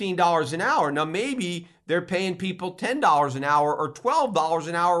 $15 an hour. Now, maybe they're paying people $10 an hour or $12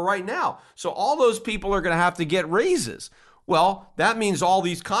 an hour right now. So all those people are going to have to get raises. Well, that means all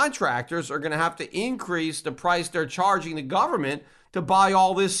these contractors are going to have to increase the price they're charging the government to buy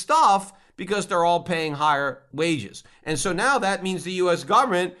all this stuff, because they're all paying higher wages. And so now that means the U.S.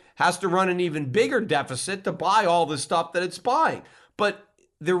 government has to run an even bigger deficit to buy all the stuff that it's buying. But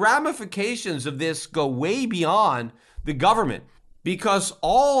the ramifications of this go way beyond the government, because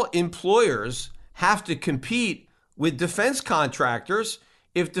all employers have to compete with defense contractors.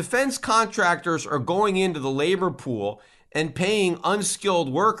 If defense contractors are going into the labor pool and paying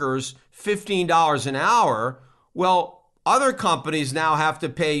unskilled workers $15 an hour, well, other companies now have to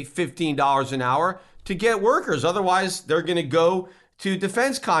pay $15 an hour to get workers. Otherwise, they're going to go to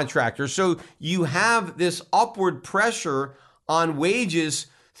defense contractors. So you have this upward pressure on wages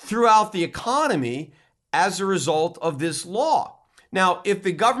throughout the economy as a result of this law. Now, if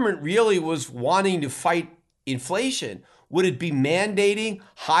the government really was wanting to fight inflation, would it be mandating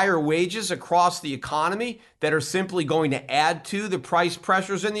higher wages across the economy that are simply going to add to the price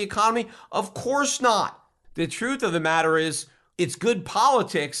pressures in the economy? Of course not. The truth of the matter is, it's good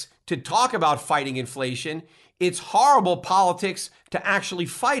politics to talk about fighting inflation. It's horrible politics to actually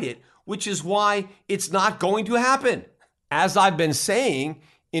fight it, which is why it's not going to happen. As I've been saying,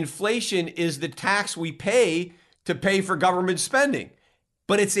 inflation is the tax we pay to pay for government spending.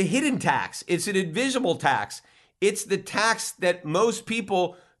 But it's a hidden tax. It's an invisible tax. It's the tax that most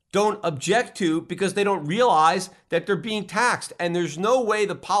people don't object to because they don't realize that they're being taxed. And there's no way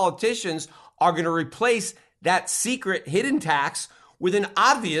the politicians are going to replace that secret hidden tax with an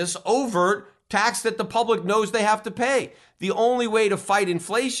obvious overt tax that the public knows they have to pay. The only way to fight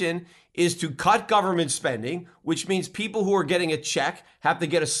inflation is to cut government spending, which means people who are getting a check have to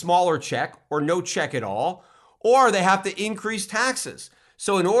get a smaller check or no check at all, or they have to increase taxes.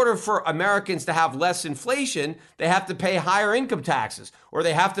 So in order for Americans to have less inflation, they have to pay higher income taxes or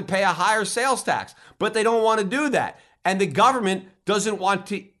they have to pay a higher sales tax. But they don't want to do that. And the government doesn't want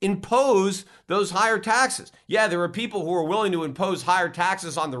to impose those higher taxes. Yeah, there are people who are willing to impose higher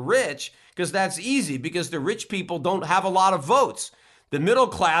taxes on the rich because that's easy because the rich people don't have a lot of votes. The middle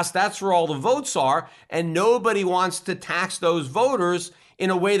class, that's where all the votes are. And nobody wants to tax those voters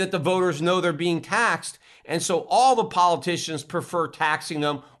in a way that the voters know they're being taxed. And so all the politicians prefer taxing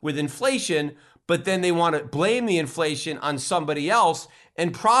them with inflation, but then they want to blame the inflation on somebody else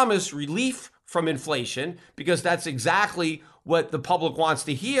and promise relief from inflation because that's exactly what the public wants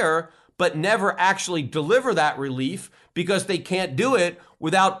to hear, but never actually deliver that relief because they can't do it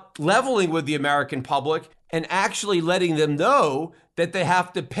without leveling with the American public and actually letting them know that they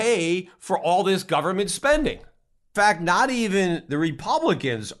have to pay for all this government spending. In fact, not even the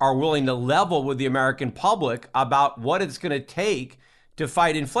Republicans are willing to level with the American public about what it's going to take to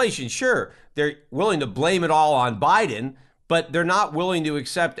fight inflation. Sure, they're willing to blame it all on Biden, but they're not willing to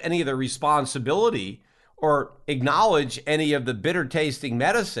accept any of the responsibility or acknowledge any of the bitter tasting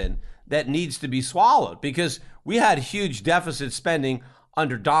medicine that needs to be swallowed because we had huge deficit spending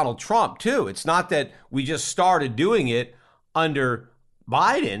under Donald Trump too. It's not that we just started doing it under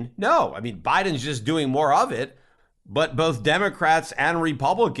Biden. No, I mean, Biden's just doing more of it. But both Democrats and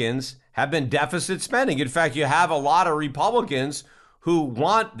Republicans have been deficit spending. In fact, you have a lot of Republicans who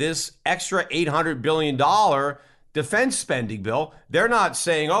want this extra $800 billion defense spending bill. They're not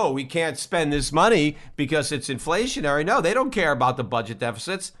saying, oh, we can't spend this money because it's inflationary. No, they don't care about the budget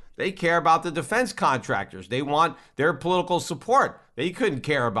deficits. They care about the defense contractors. They want their political support. They couldn't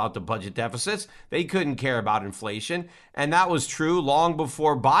care about the budget deficits. They couldn't care about inflation. And that was true long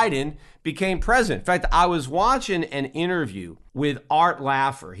before Biden became president. In fact, I was watching an interview with Art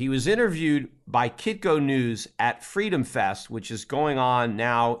Laffer. He was interviewed by Kitco News at Freedom Fest, which is going on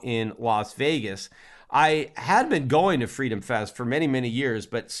now in Las Vegas. I had been going to Freedom Fest for many, many years,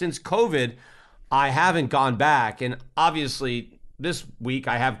 but since COVID, I haven't gone back. And obviously, this week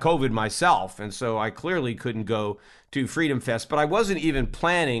I have COVID myself, and so I clearly couldn't go to Freedom Fest, but I wasn't even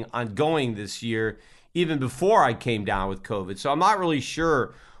planning on going this year, even before I came down with COVID. So I'm not really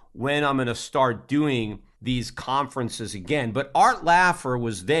sure when I'm going to start doing these conferences again. But Art Laffer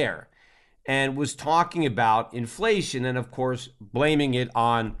was there and was talking about inflation and, of course, blaming it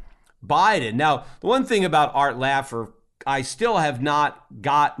on Biden. Now, the one thing about Art Laffer, I still have not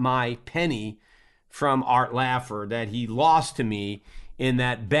got my penny from Art Laffer that he lost to me in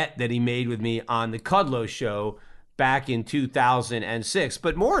that bet that he made with me on the Kudlow show back in 2006.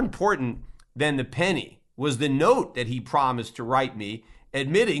 But more important than the penny was the note that he promised to write me,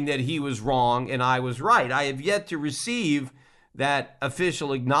 admitting that he was wrong and I was right. I have yet to receive that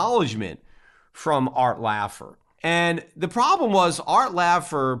official acknowledgement from Art Laffer. And the problem was Art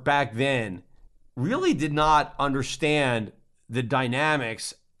Laffer back then really did not understand the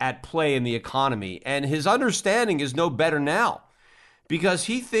dynamics at play in the economy. And his understanding is no better now because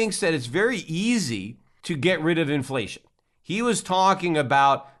he thinks that it's very easy to get rid of inflation. He was talking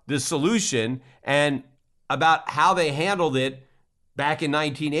about the solution and about how they handled it back in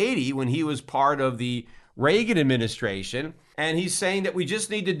 1980 when he was part of the Reagan administration. And he's saying that we just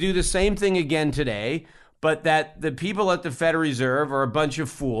need to do the same thing again today, but that the people at the Federal Reserve are a bunch of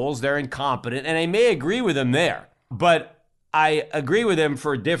fools. They're incompetent. And I may agree with him there, but I agree with him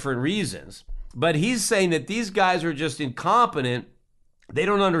for different reasons. But he's saying that these guys are just incompetent. They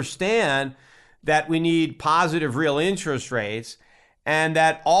don't understand that we need positive real interest rates and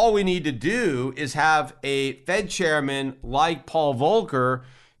that all we need to do is have a Fed chairman like Paul Volcker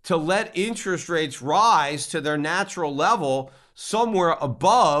to let interest rates rise to their natural level somewhere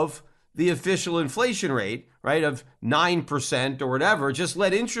above the official inflation rate, right, of 9% or whatever. Just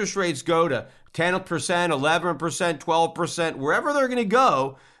let interest rates go to 10%, 11%, 12%, wherever they're going to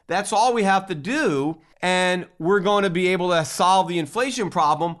go. That's all we have to do. And we're going to be able to solve the inflation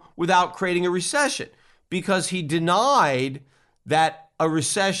problem without creating a recession, because he denied that a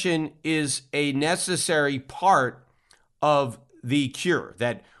recession is a necessary part of the cure,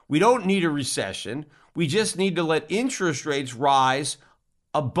 that we don't need a recession. We just need to let interest rates rise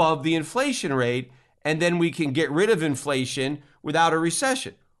above the inflation rate, and then we can get rid of inflation without a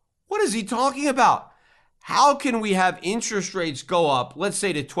recession. What is he talking about? How can we have interest rates go up, let's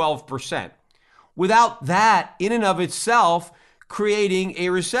say to 12%, without that in and of itself creating a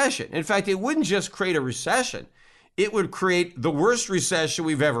recession? In fact, it wouldn't just create a recession. It would create the worst recession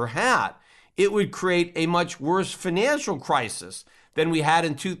we've ever had. It would create a much worse financial crisis than we had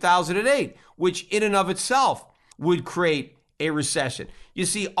in 2008, which in and of itself would create a recession. You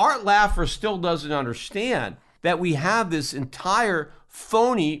see, Art Laffer still doesn't understand that we have this entire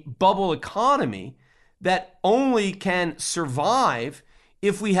phony bubble economy that only can survive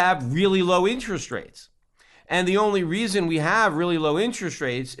if we have really low interest rates. And the only reason we have really low interest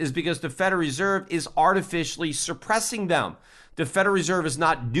rates is because the Federal Reserve is artificially suppressing them. The Federal Reserve is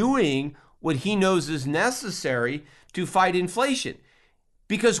not doing what he knows is necessary to fight inflation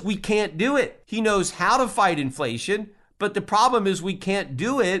because we can't do it. He knows how to fight inflation, but the problem is we can't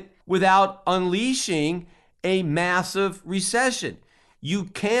do it without unleashing a massive recession. You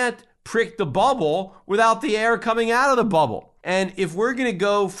can't prick the bubble without the air coming out of the bubble. And if we're going to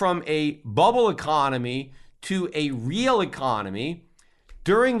go from a bubble economy to a real economy,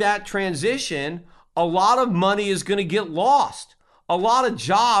 during that transition, a lot of money is going to get lost. A lot of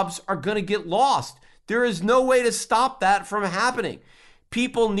jobs are going to get lost. There is no way to stop that from happening.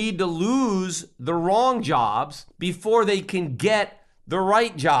 People need to lose the wrong jobs before they can get the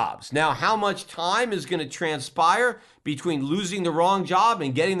right jobs. Now, how much time is going to transpire between losing the wrong job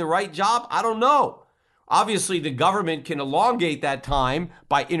and getting the right job? I don't know. Obviously, the government can elongate that time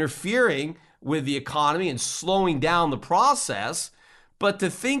by interfering with the economy and slowing down the process. But to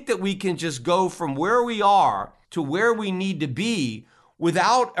think that we can just go from where we are to where we need to be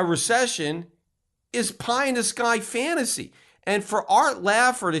without a recession is pie in the sky fantasy. And for Art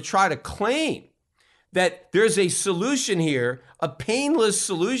Laffer to try to claim that there's a solution here, a painless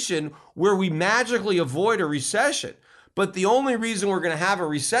solution where we magically avoid a recession, but the only reason we're going to have a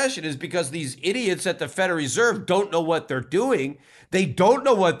recession is because these idiots at the Federal Reserve don't know what they're doing. They don't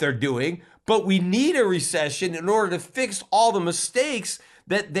know what they're doing, but we need a recession in order to fix all the mistakes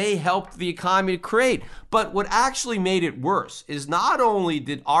that they helped the economy to create. But what actually made it worse is not only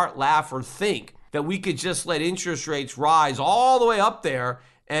did Art Laffer think that we could just let interest rates rise all the way up there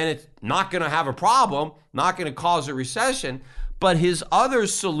and it's not going to have a problem, not going to cause a recession, but his other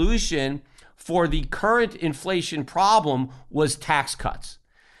solution for the current inflation problem was tax cuts.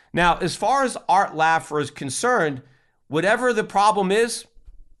 Now, as far as Art Laffer is concerned, whatever the problem is,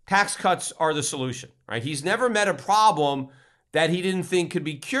 tax cuts are the solution, right? He's never met a problem that he didn't think could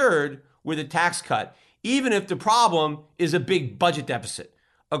be cured with a tax cut, even if the problem is a big budget deficit.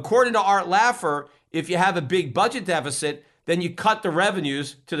 According to Art Laffer, if you have a big budget deficit, then you cut the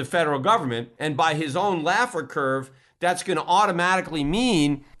revenues to the federal government. And by his own Laffer curve, that's going to automatically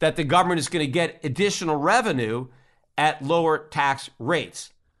mean that the government is going to get additional revenue at lower tax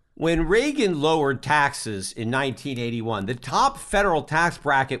rates. When Reagan lowered taxes in 1981, the top federal tax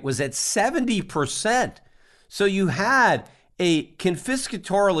bracket was at 70%. So you had a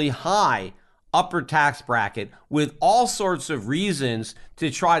confiscatorily high upper tax bracket with all sorts of reasons to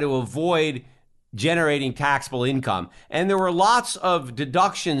try to avoid generating taxable income. And there were lots of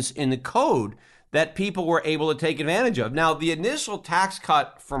deductions in the code that people were able to take advantage of. Now, the initial tax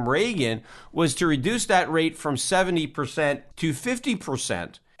cut from Reagan was to reduce that rate from 70% to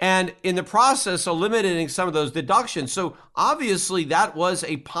 50%. And in the process, eliminating some of those deductions. So obviously that was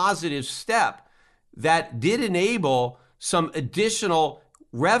a positive step that did enable some additional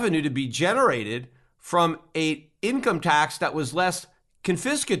revenue to be generated from an income tax that was less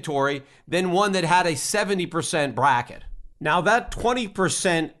confiscatory than one that had a 70% bracket. Now that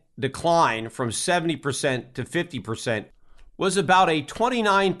 20% decline from 70% to 50% was about a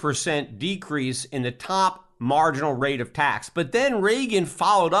 29% decrease in the top marginal rate of tax. But then Reagan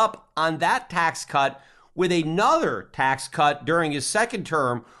followed up on that tax cut with another tax cut during his second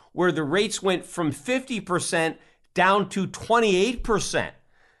term where the rates went from 50% down to 28%.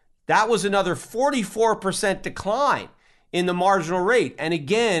 That was another 44% decline in the marginal rate. And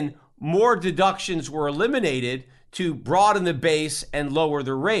again, more deductions were eliminated to broaden the base and lower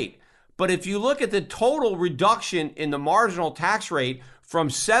the rate. But if you look at the total reduction in the marginal tax rate from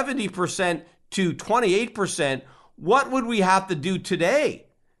 70% to 28%, what would we have to do today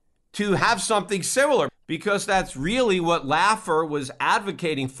to have something similar? Because that's really what Laffer was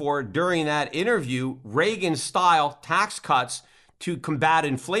advocating for during that interview, Reagan-style tax cuts to combat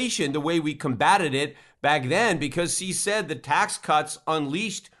inflation the way we combated it back then, because he said the tax cuts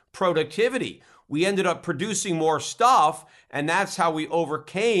unleashed productivity. We ended up producing more stuff, and that's how we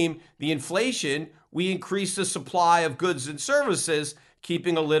overcame the inflation. We increased the supply of goods and services,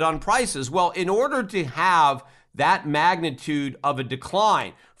 keeping a lid on prices. Well, in order to have that magnitude of a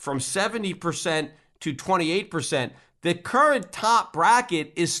decline from 70% to 28%. The current top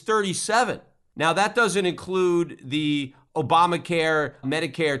bracket is 37. Now, that doesn't include the Obamacare,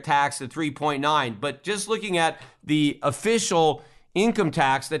 Medicare tax at 3.9, but just looking at the official income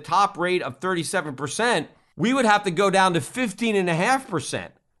tax, the top rate of 37%, we would have to go down to 15.5%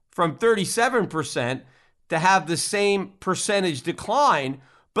 from 37% to have the same percentage decline,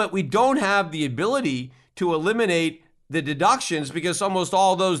 but we don't have the ability to eliminate the deductions because almost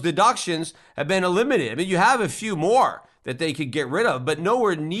all those deductions have been eliminated. I mean, you have a few more that they could get rid of, but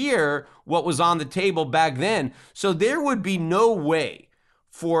nowhere near what was on the table back then. So there would be no way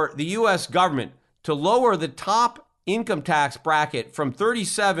for the U.S. government to lower the top income tax bracket from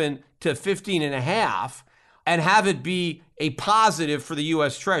 37 to 15.5 and have it be a positive for the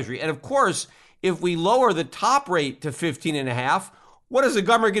U.S. Treasury. And of course, if we lower the top rate to 15.5, what is the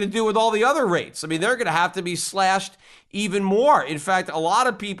government going to do with all the other rates? I mean, they're going to have to be slashed even more. In fact, a lot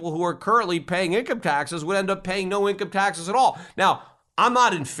of people who are currently paying income taxes would end up paying no income taxes at all. Now, I'm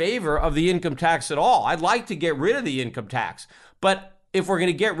not in favor of the income tax at all. I'd like to get rid of the income tax. But if we're going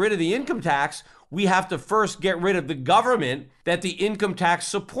to get rid of the income tax, we have to first get rid of the government that the income tax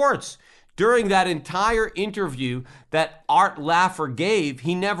supports. During that entire interview that Art Laffer gave,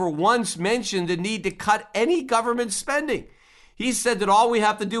 he never once mentioned the need to cut any government spending. He said that all we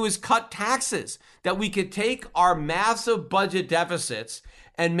have to do is cut taxes, that we could take our massive budget deficits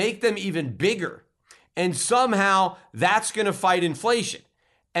and make them even bigger. And somehow that's going to fight inflation.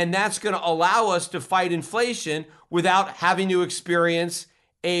 And that's going to allow us to fight inflation without having to experience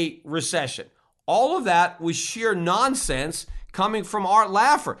a recession. All of that was sheer nonsense coming from Art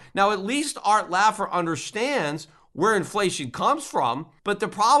Laffer. Now, at least Art Laffer understands where inflation comes from. But the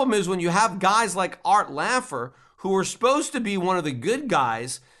problem is when you have guys like Art Laffer, who are supposed to be one of the good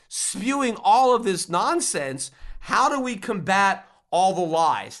guys, spewing all of this nonsense, how do we combat all the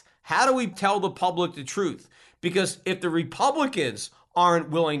lies? How do we tell the public the truth? Because if the Republicans aren't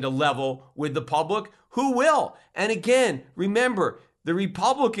willing to level with the public, who will? And again, remember, the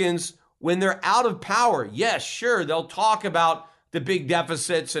Republicans, when they're out of power, yes, sure, they'll talk about the big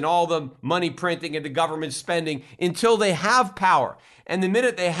deficits and all the money printing and the government spending until they have power. And the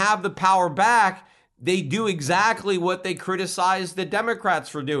minute they have the power back, they do exactly what they criticize the Democrats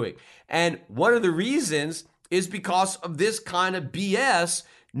for doing. And one of the reasons is because of this kind of BS.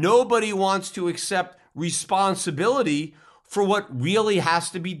 Nobody wants to accept responsibility for what really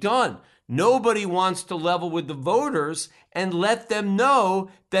has to be done. Nobody wants to level with the voters and let them know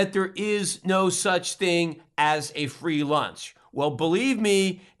that there is no such thing as a free lunch. Well, believe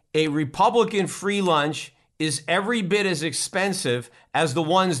me, a Republican free lunch is every bit as expensive as the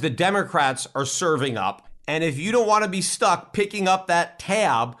ones the Democrats are serving up. And if you don't want to be stuck picking up that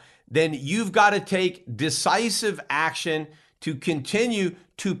tab, then you've got to take decisive action to continue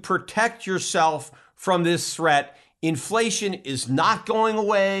to protect yourself from this threat. Inflation is not going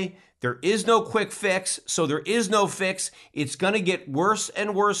away. There is no quick fix, so there is no fix. It's going to get worse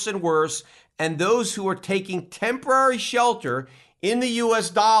and worse and worse. And those who are taking temporary shelter in the US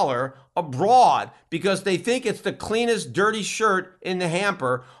dollar abroad because they think it's the cleanest dirty shirt in the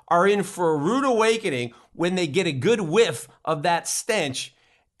hamper are in for a rude awakening when they get a good whiff of that stench.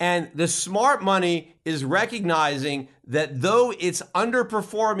 And the smart money is recognizing that though it's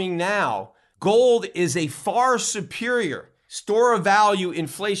underperforming now, gold is a far superior store of value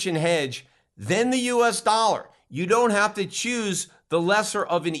inflation hedge than the US dollar. You don't have to choose the lesser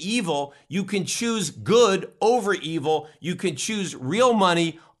of an evil. You can choose good over evil. You can choose real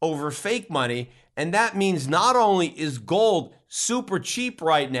money over fake money. And that means not only is gold super cheap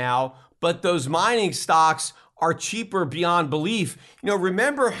right now, but those mining stocks are cheaper beyond belief. You know,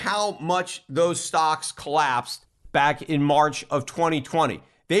 remember how much those stocks collapsed back in March of 2020.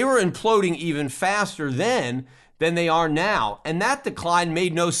 They were imploding even faster then than they are now. And that decline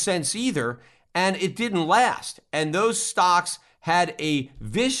made no sense either. And it didn't last. And those stocks had a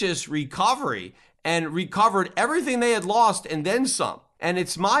vicious recovery and recovered everything they had lost and then some. And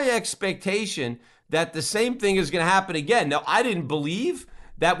it's my expectation that the same thing is going to happen again. Now, I didn't believe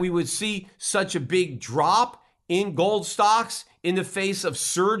that we would see such a big drop in gold stocks in the face of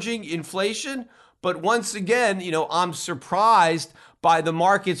surging inflation. But once again, you know, I'm surprised by the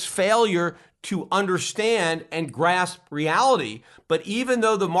market's failure to understand and grasp reality. But even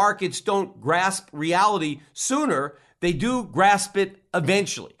though the markets don't grasp reality sooner, they do grasp it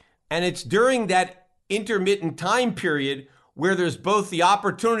eventually. And it's during that intermittent time period where there's both the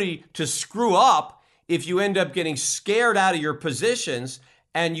opportunity to screw up if you end up getting scared out of your positions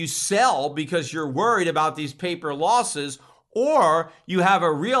and you sell because you're worried about these paper losses, or you have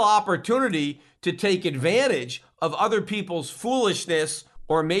a real opportunity to take advantage of other people's foolishness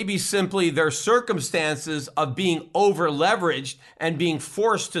or maybe simply their circumstances of being over leveraged and being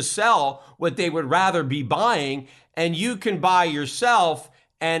forced to sell what they would rather be buying. And you can buy yourself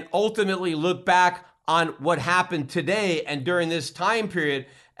and ultimately look back on what happened today and during this time period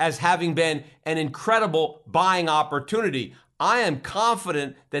as having been an incredible buying opportunity. I am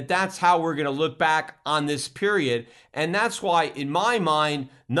confident that that's how we're going to look back on this period. And that's why, in my mind,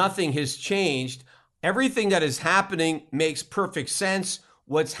 nothing has changed. Everything that is happening makes perfect sense.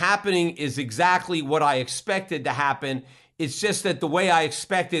 What's happening is exactly what I expected to happen. It's just that the way I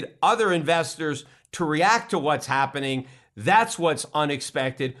expected other investors to react to what's happening, that's what's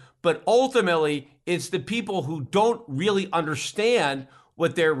unexpected. But ultimately, it's the people who don't really understand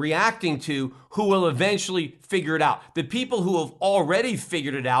what they're reacting to who will eventually figure it out. The people who have already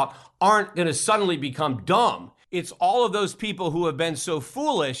figured it out aren't going to suddenly become dumb. It's all of those people who have been so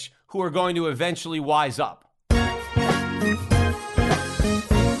foolish who are going to eventually wise up.